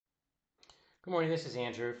Good morning, this is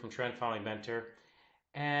Andrew from Trend Following Mentor,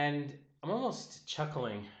 and I'm almost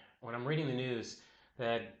chuckling when I'm reading the news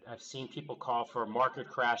that I've seen people call for market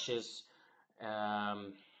crashes.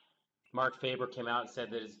 Um, Mark Faber came out and said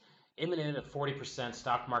there's imminent a 40%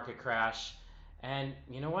 stock market crash, and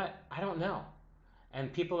you know what? I don't know.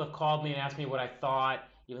 And people have called me and asked me what I thought,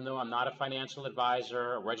 even though I'm not a financial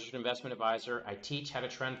advisor, a registered investment advisor. I teach how to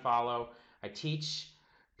trend follow. I teach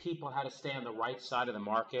people how to stay on the right side of the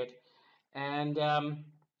market. And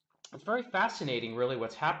it's very fascinating, really,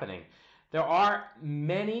 what's happening. There are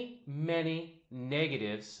many, many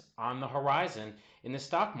negatives on the horizon in the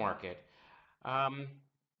stock market. Um,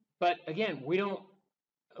 but again, we don't,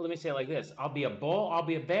 let me say it like this: I'll be a bull, I'll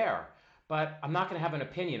be a bear, but I'm not going to have an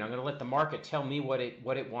opinion. I'm going to let the market tell me what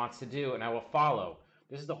it wants to do, and I will follow.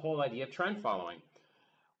 This is the whole idea of trend following.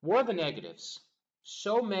 What are the negatives?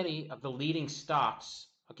 So many of the leading stocks,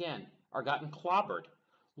 again, are gotten clobbered.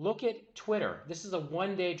 Look at Twitter. This is a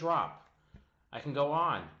 1 day drop. I can go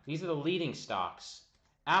on. These are the leading stocks.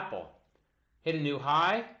 Apple hit a new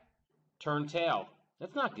high, turned tail.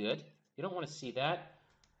 That's not good. You don't want to see that.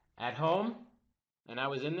 At home, and I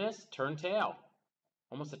was in this, turned tail.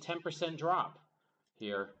 Almost a 10% drop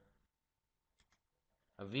here.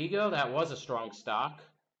 Avigo, that was a strong stock.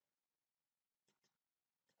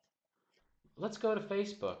 Let's go to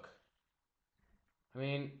Facebook. I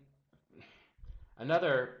mean,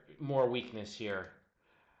 another more weakness here.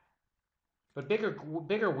 But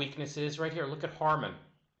bigger weaknesses right here. Look at Harman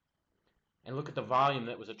and look at the volume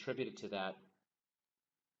that was attributed to that.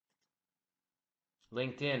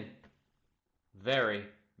 LinkedIn, very,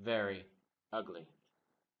 very ugly.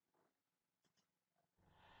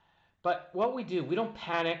 But what we do, we don't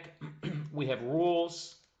panic. We have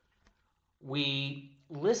rules. We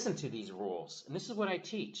listen to these rules. And this is what I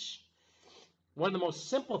teach. One of the most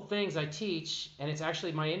simple things I teach, and it's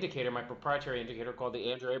actually my indicator, my proprietary indicator called the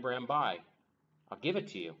Andrew Abraham Buy. I'll give it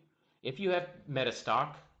to you. If you have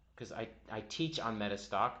Metastock, because I teach on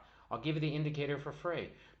Metastock, I'll give you the indicator for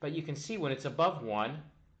free. But you can see when it's above 1,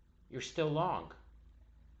 you're still long.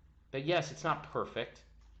 But yes, it's not perfect.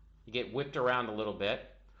 You get whipped around a little bit.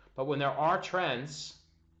 But when there are trends,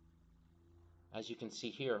 as you can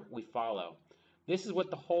see here, we follow. This is what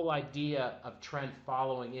the whole idea of trend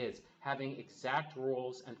following is, having exact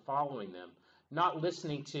rules and following them, not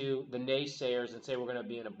listening to the naysayers and say we're going to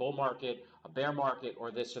be in a bull market, a bear market,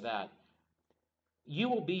 or this or that. You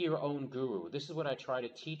will be your own guru. This is what I try to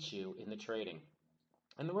teach you in the trading.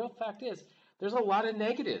 And the real fact is, there's a lot of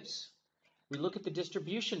negatives. We look at the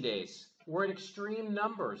distribution days. We're at extreme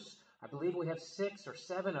numbers. I believe we have 6 or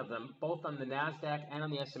 7 of them, both on the NASDAQ and on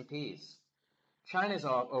the S&Ps. China's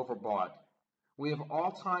overbought. We have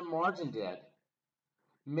all-time margin debt.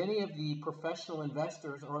 Many of the professional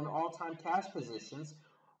investors are in all-time cash positions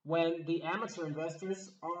when the amateur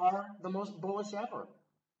investors are the most bullish ever.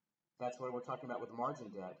 That's what we're talking about with margin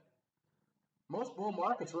debt. Most bull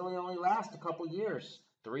markets really only last a couple years.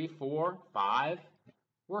 3, 4, 5.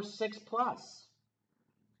 We're 6 plus.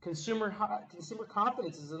 Consumer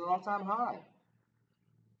confidence is at an all-time high.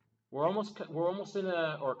 We're almost in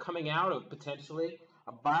or coming out of potentially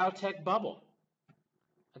a biotech bubble.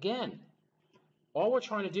 Again, all we're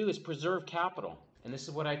trying to do is preserve capital, and this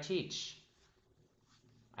is what I teach.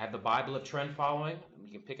 I have the Bible of Trend Following.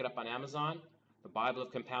 You can pick it up on Amazon. The Bible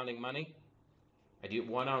of Compounding Money. I do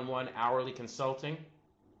one-on-one hourly consulting.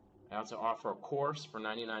 I also offer a course for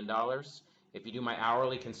 $99. If you do my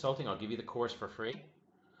hourly consulting, I'll give you the course for free.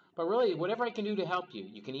 But really, whatever I can do to help you,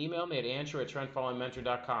 you can email me at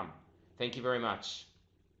andrew@trendfollowingmentor.com. Thank you very much.